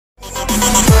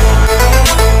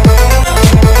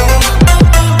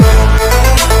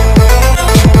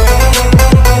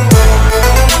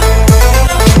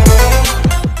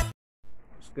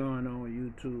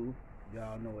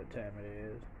what time it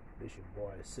is. This your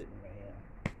boy is sitting right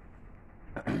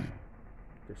here.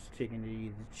 Just taking it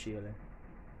easy, chilling.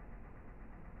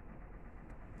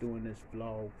 Doing this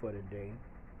vlog for the day.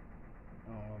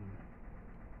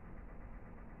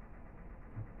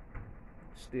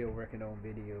 Still working on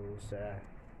videos that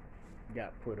I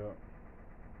got put up.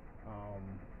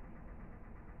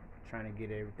 Trying to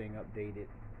get everything updated.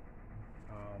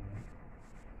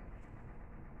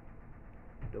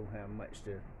 Don't have much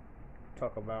to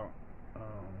talk about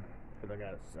because I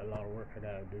got a lot of work I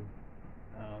gotta do.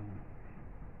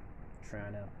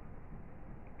 Trying to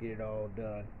get it all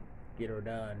done, get her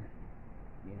done,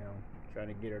 you know, trying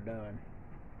to get her done.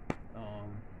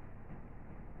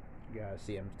 You guys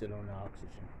see I'm still on the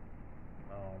oxygen.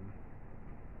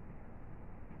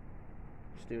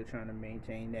 Still trying to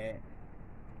maintain that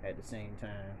at the same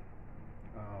time.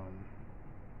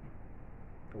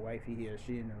 The wifey here,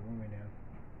 she in the room right now,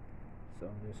 so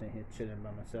I'm just in here chilling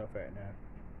by myself right now.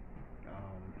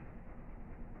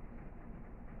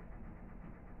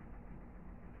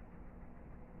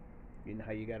 You know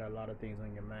how you got a lot of things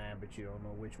on your mind, but you don't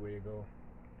know which way to go.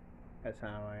 That's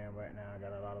how I am right now. I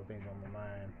got a lot of things on my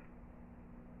mind,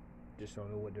 just don't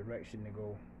know what direction to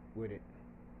go with it.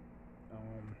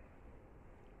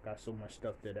 Got so much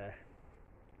stuff that I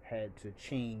had to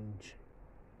change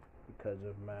because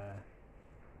of my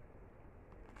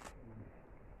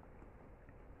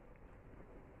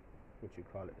what you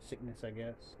call it, sickness, I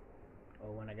guess,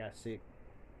 or when I got sick.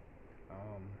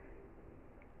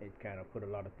 It kind of put a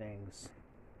lot of things,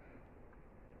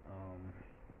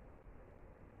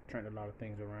 turned a lot of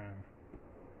things around.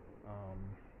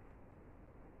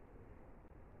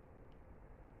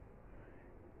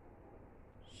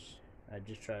 I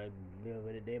just try to live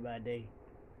with it day by day.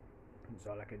 That's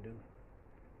all I can do.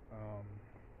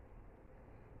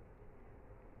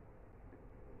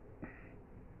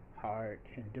 Hard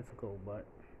and difficult, but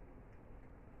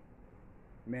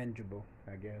manageable,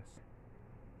 I guess.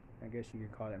 I guess you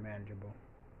could call it manageable.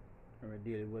 I've been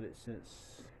dealing with it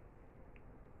since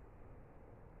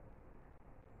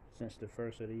the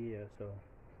first of the year, so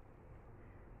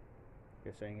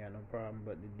guess I ain't got no problem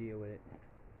but to deal with it.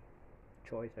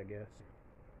 Choice, I guess.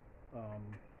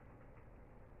 And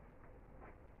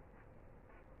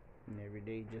every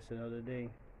day just another day.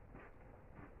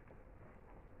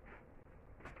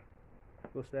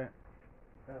 What's that?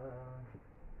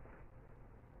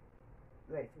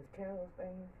 Lexus Carol's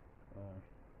things.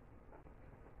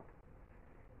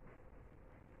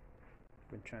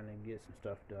 Been trying to get some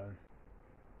stuff done.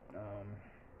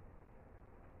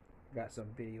 Got some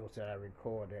videos that I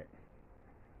recorded.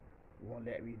 Won't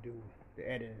let me do the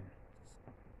editing.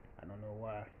 I don't know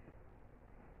why.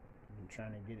 I'm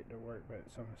trying to get it to work,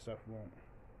 but some of the stuff won't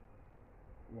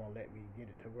let me get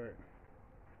it to work.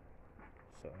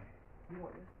 So You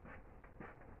want this?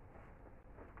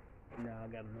 no, I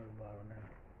got another bottle now.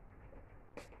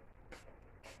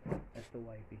 That's the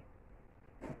wifey.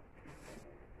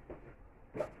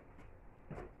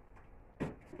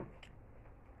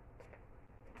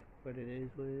 But it is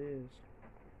what it is.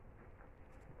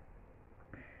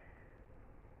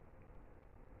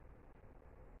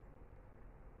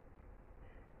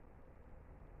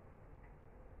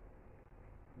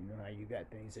 You know how you got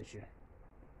things that you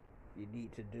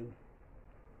need to do,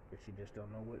 but you just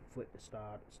don't know what foot to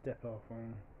step off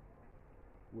on,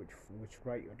 which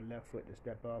right or the left foot to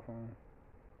step off on.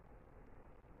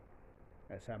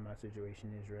 That's how my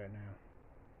situation is right now.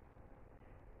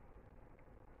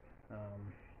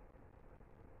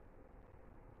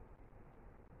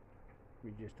 We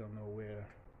just don't know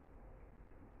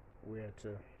which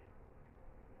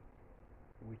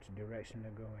direction to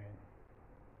go in.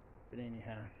 But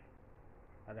anyhow,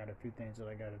 I got a few things that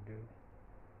I gotta do,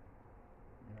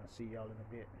 and I'll see y'all in a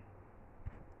bit.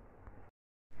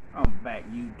 I'm back,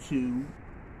 YouTube.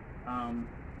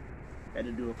 Had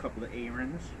to do a couple of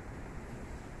errands.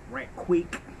 Right,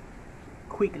 quick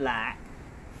light.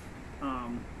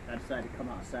 I decided to come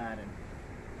outside and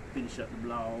finish up the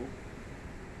vlog.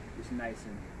 It's nice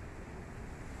and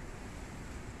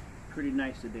pretty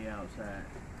nice today outside,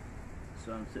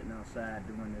 so I'm sitting outside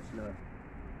doing this little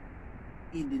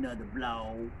ending of the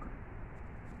vlog.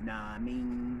 Nah, I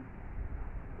mean,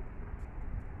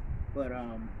 but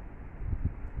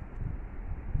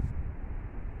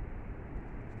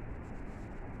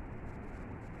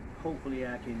hopefully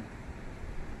I can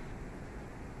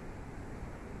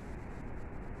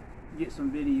get some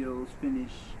videos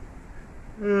finished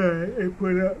and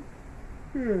put up.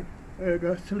 I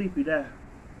got sleepy there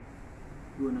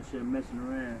doing this shit, messing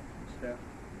around and stuff.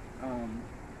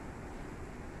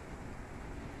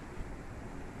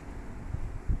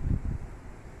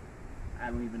 I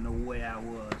don't even know where I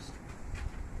was.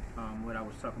 What I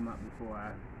was talking about before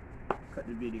I cut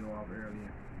the video off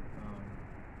earlier.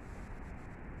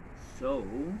 So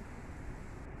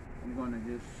I'm gonna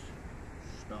just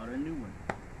start a new one.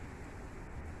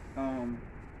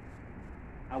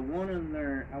 I wanna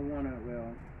learn.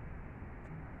 Well,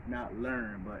 not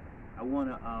learn, but I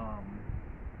wanna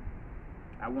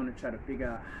try to figure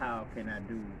out how can I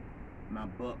do my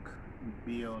Buck,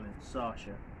 Bill, and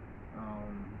Sasha.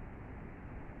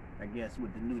 I guess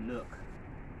with the new look,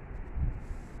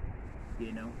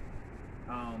 you know.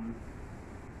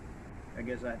 I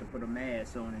guess I have to put a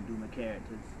mask on and do my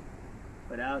characters,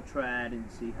 but I'll try it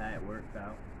and see how it works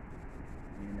out.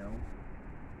 You know,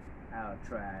 I'll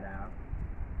try it out,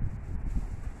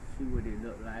 see what it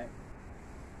look like.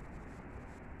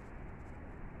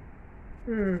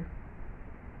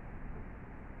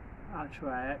 I'll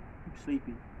try it. I'm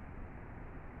sleepy.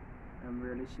 I'm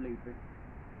really sleepy.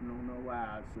 I don't know why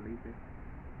I'm sleepy,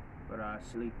 but I'm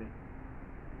sleepy.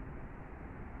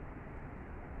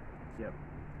 Yep.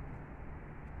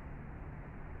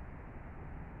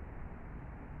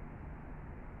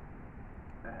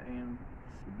 I am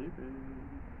sleepy.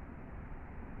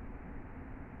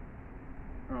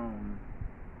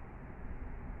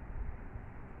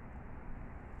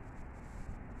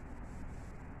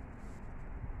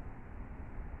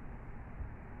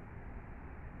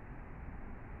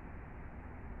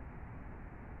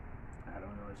 I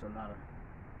don't know. It's a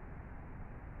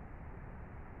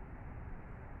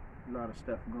lot of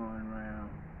stuff going around,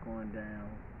 going down,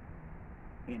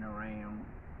 and around.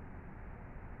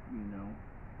 You know.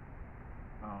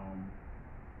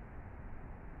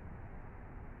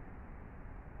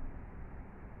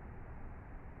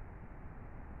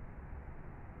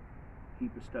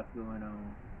 Heap of stuff going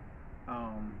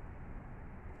on.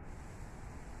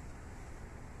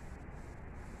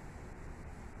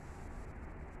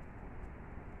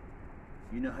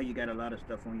 You know how you got a lot of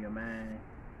stuff on your mind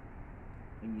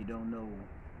and you don't know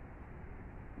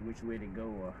which way to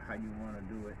go or how you want to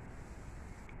do it?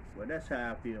 Well, that's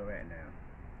how I feel right now.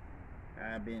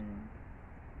 I've been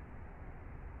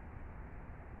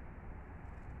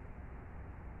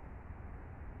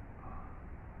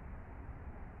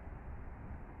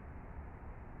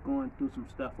going through some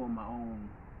stuff on my own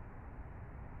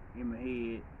in my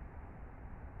head,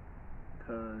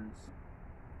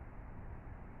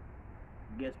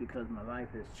 because my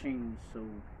life has changed so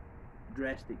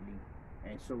drastically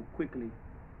and so quickly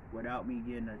without me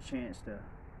getting a chance to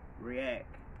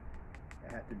react.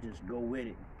 I have to just go with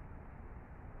it,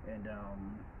 and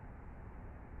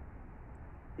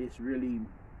it's really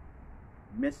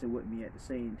messing with me at the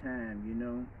same time, you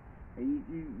know. And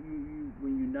you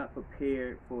when you're not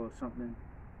prepared for something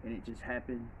and it just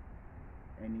happened,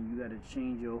 and then you got to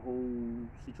change your whole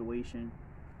situation.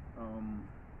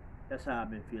 That's how I've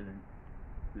been feeling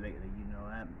lately, you know.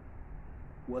 I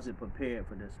wasn't prepared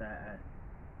for this. I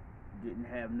didn't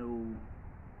have no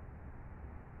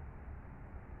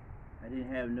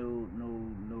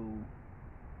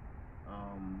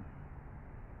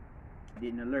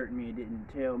didn't alert me, it didn't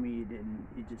tell me,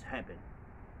 it just happened.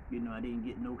 You know, I didn't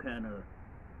get no kind of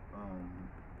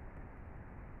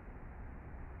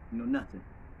nothing.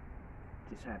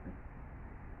 It just happened.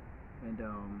 And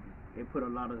it put a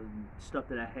lot of stuff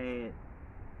that I had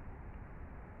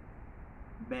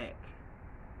back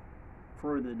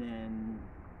further than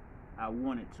I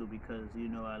wanted to, because you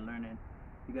know,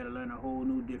 you gotta learn a whole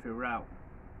new different route,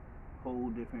 whole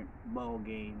different ball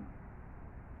game,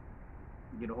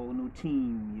 get a whole new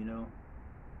team, you know.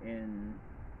 And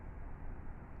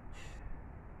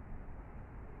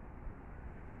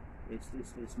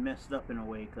it's messed up in a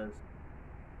way, because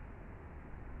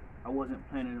I wasn't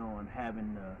planning on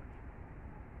having the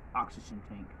oxygen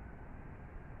tank,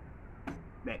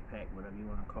 backpack, whatever you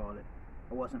want to call it.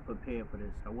 I wasn't prepared for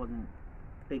this. I wasn't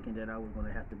thinking that I was going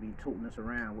to have to be toting this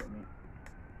around with me.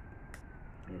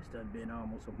 It's done been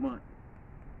almost a month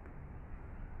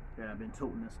that I've been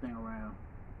toting this thing around,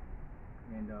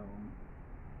 and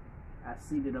I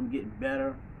see that I'm getting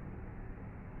better,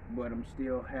 but I'm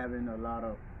still having a lot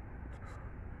of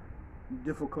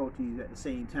difficulties at the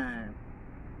same time.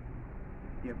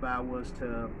 If I was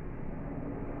to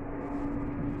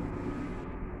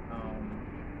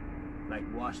like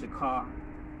wash the car,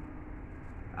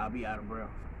 I'll be out of breath.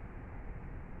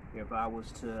 If I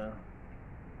was to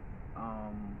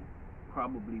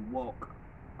probably walk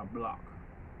a block,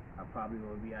 I probably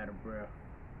would be out of breath.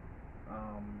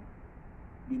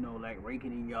 You know, like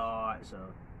raking in yards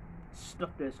or stuff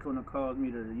that's gonna cause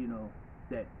me to, you know,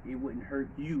 that it wouldn't hurt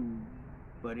you,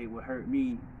 but it would hurt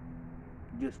me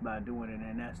just by doing it,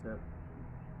 and that's the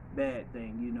bad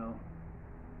thing, you know.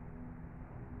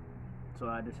 So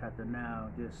I just have to now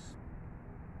just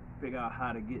figure out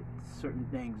how to get certain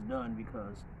things done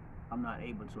because I'm not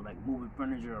able to, like moving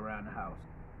furniture around the house.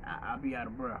 I'll be out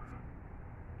of breath.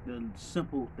 The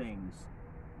simple things,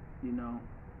 you know.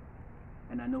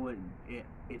 And I know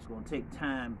it's gonna take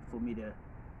time for me to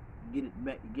get it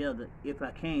back together if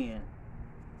I can.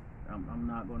 I'm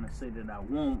not gonna say that I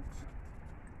won't,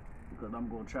 because I'm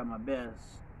gonna try my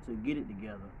best to get it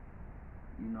together.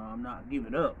 You know, I'm not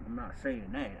giving up. I'm not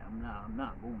saying that. I'm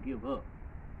not gonna give up.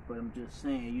 But I'm just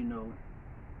saying, you know,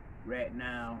 right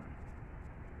now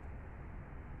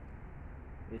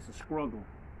it's a struggle.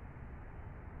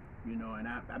 You know, and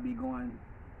I be going,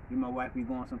 me and my wife be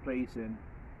going someplace and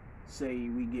say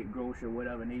we get groceries or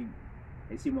whatever, and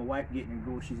they see my wife getting the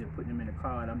groceries and putting them in the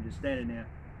car, and I'm just standing there.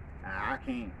 I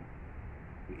can't.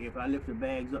 If I lift the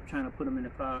bags up trying to put them in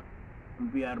the car, I'm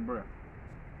gonna be out of breath.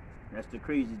 That's the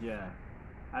crazy job.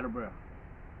 Out of breath.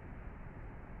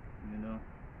 You know,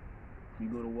 you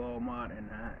go to Walmart and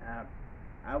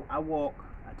I walk.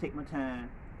 I take my time.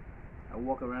 I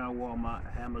walk around Walmart.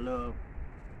 I have my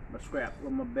scrap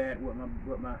with my bag, with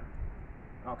my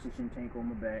oxygen tank on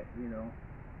my back. You know.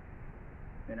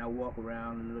 And I walk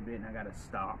around a little bit and I gotta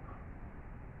stop,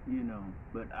 you know,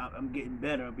 but I'm getting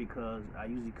better because I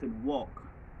usually couldn't walk,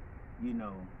 you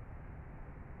know.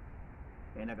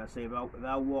 And like I say, if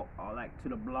I walk like to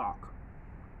the block,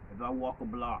 if I walk a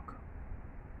block,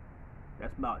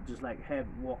 that's about just like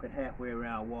walking halfway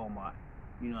around Walmart,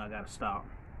 you know. I gotta stop,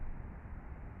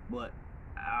 but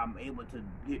I'm able to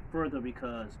get further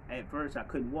because at first I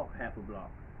couldn't walk half a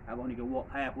block. I only could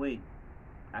walk halfway.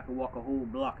 I could walk a whole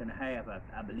block and a half, I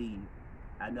believe.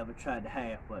 I never tried the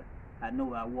half, but I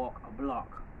know I walk a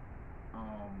block.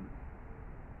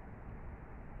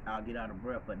 I'll get out of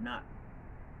breath, but not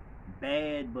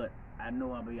bad, but I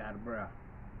know I'll be out of breath.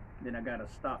 Then I gotta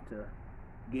stop to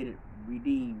get it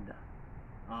redeemed.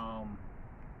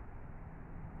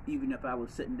 Even if I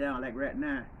was sitting down like right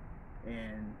now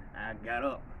and I got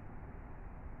up,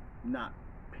 not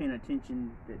paying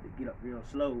attention to get up real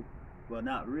slow. Well,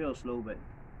 not real slow, but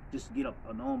just get up.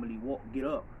 I normally get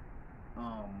up.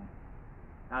 I'll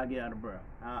get out of breath.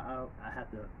 I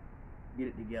have to get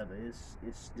it together.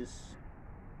 It's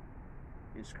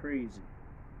crazy.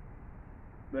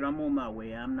 But I'm on my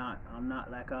way. I'm not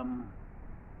like I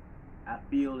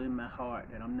feel in my heart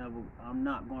that I'm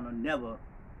not gonna never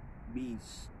be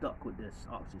stuck with this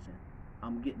oxygen.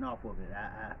 I'm getting off of it.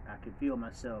 I can feel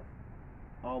myself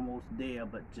almost there,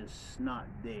 but just not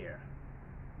there.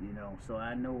 You know, so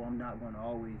I know I'm not going to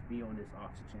always be on this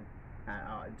oxygen.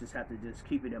 I just have to just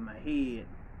keep it in my head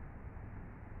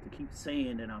to keep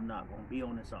saying that I'm not going to be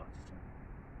on this oxygen.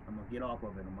 I'm going to get off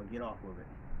of it. I'm going to get off of it.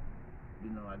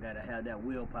 You know, I got to have that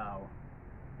willpower,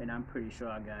 and I'm pretty sure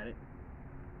I got it.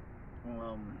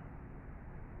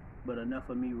 But enough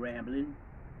of me rambling.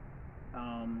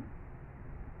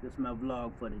 This is my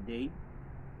vlog for the day.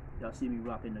 Y'all see me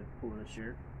rocking the polo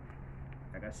shirt.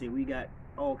 Like I said, we got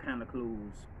all kind of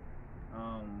clothes.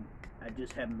 I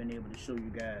just haven't been able to show you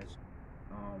guys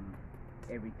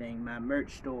everything. My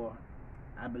merch store,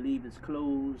 I believe, is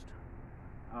closed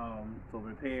for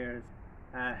repairs.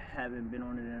 I haven't been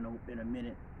on it in a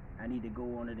minute. I need to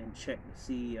go on it and check to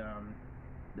see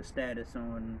the status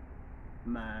on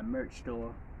my merch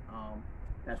store.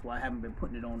 That's why I haven't been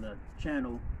putting it on the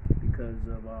channel, because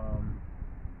of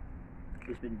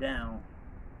it's been down.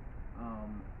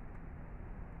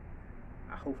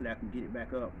 Hopefully I can get it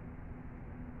back up.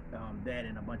 That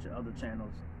and a bunch of other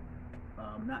channels,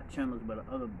 not channels, but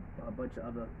a bunch of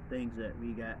other things that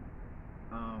we got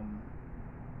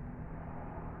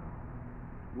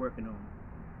working on.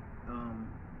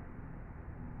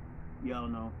 Y'all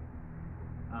know.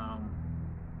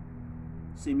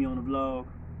 See me on the vlog.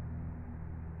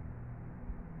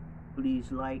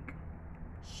 Please like,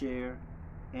 share,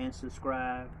 and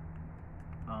subscribe.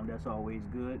 That's always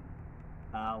good.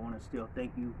 I want to still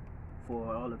thank you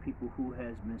for all the people who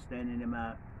has been standing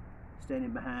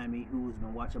behind me, who's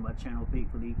been watching my channel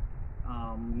faithfully.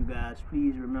 You guys,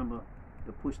 please remember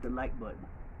to push the like button.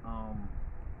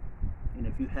 And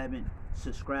if you haven't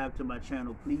subscribed to my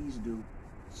channel, please do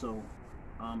so.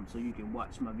 So you can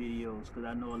watch my videos, because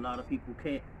I know a lot of people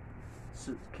can't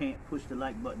push the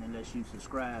like button unless you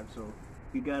subscribe. So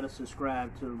you gotta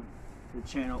subscribe to the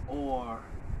channel or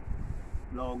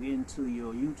log into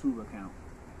your YouTube account.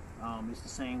 It's the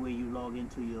same way you log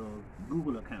into your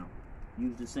Google account.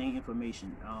 Use the same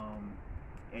information,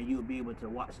 and you'll be able to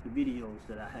watch the videos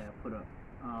that I have put up.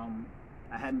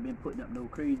 I haven't been putting up no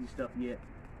crazy stuff yet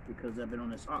because I've been on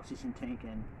this oxygen tank,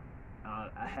 and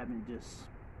I haven't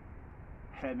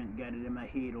got it in my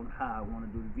head on how I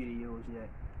want to do the videos yet,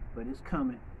 but it's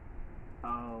coming.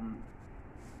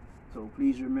 So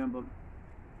please remember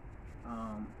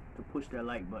to push that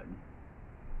like button.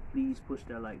 Please push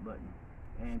that like button,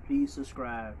 and please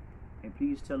subscribe, and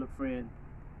please tell a friend.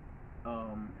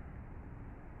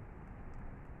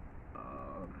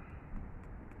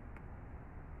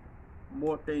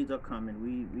 More things are coming.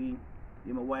 Me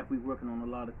and my wife, we working on a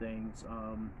lot of things,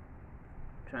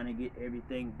 trying to get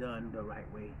everything done the right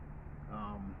way.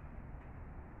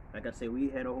 Like I said, we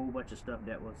had a whole bunch of stuff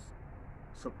that was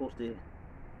supposed to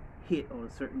hit on a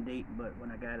certain date, but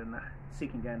when I got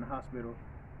sick and got in the hospital,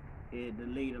 it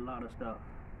delayed a lot of stuff.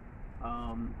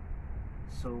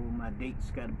 So my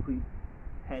dates had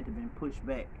to been pushed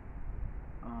back.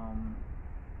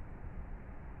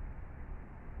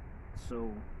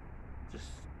 So just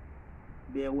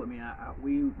bear with me.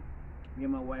 Me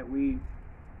and my wife, we're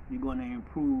gonna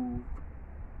improve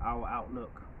our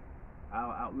outlook.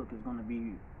 Our outlook is gonna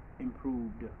be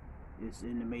improved. It's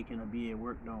in the making of being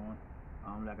worked on.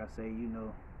 Like I say, you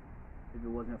know, if it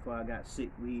wasn't for I got sick,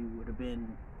 we would have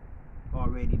been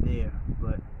already there.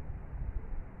 But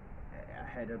I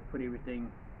had to put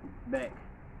everything back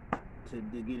to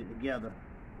get it together.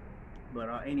 But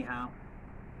anyhow,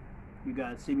 you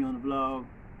guys see me on the vlog.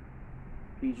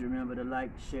 Please remember to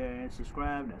like, share, and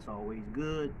subscribe. That's always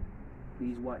good.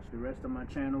 Please watch the rest of my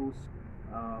channels.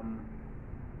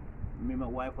 Me and my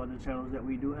wife, other channels that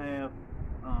we do have.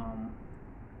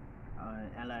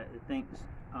 I like to thank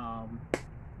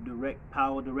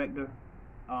Power Director.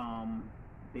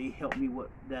 They help me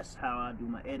with. That's how I do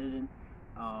my editing.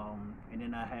 And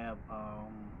then I have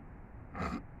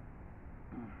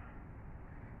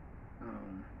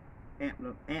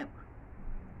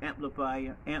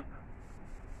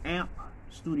Amp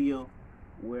Studio,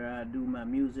 where I do my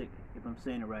music. If I'm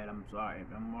saying it right, I'm sorry. If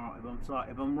I'm wrong, if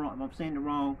I'm saying it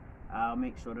wrong, I'll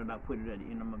make sure that I put it at the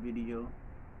end of my video.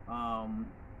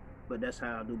 But that's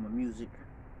how I do my music.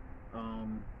 But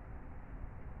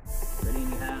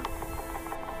anyhow,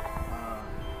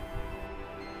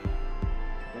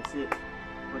 that's it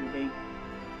for today.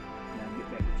 Now I'll get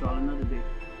back to y'all another day.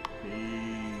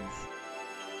 Peace.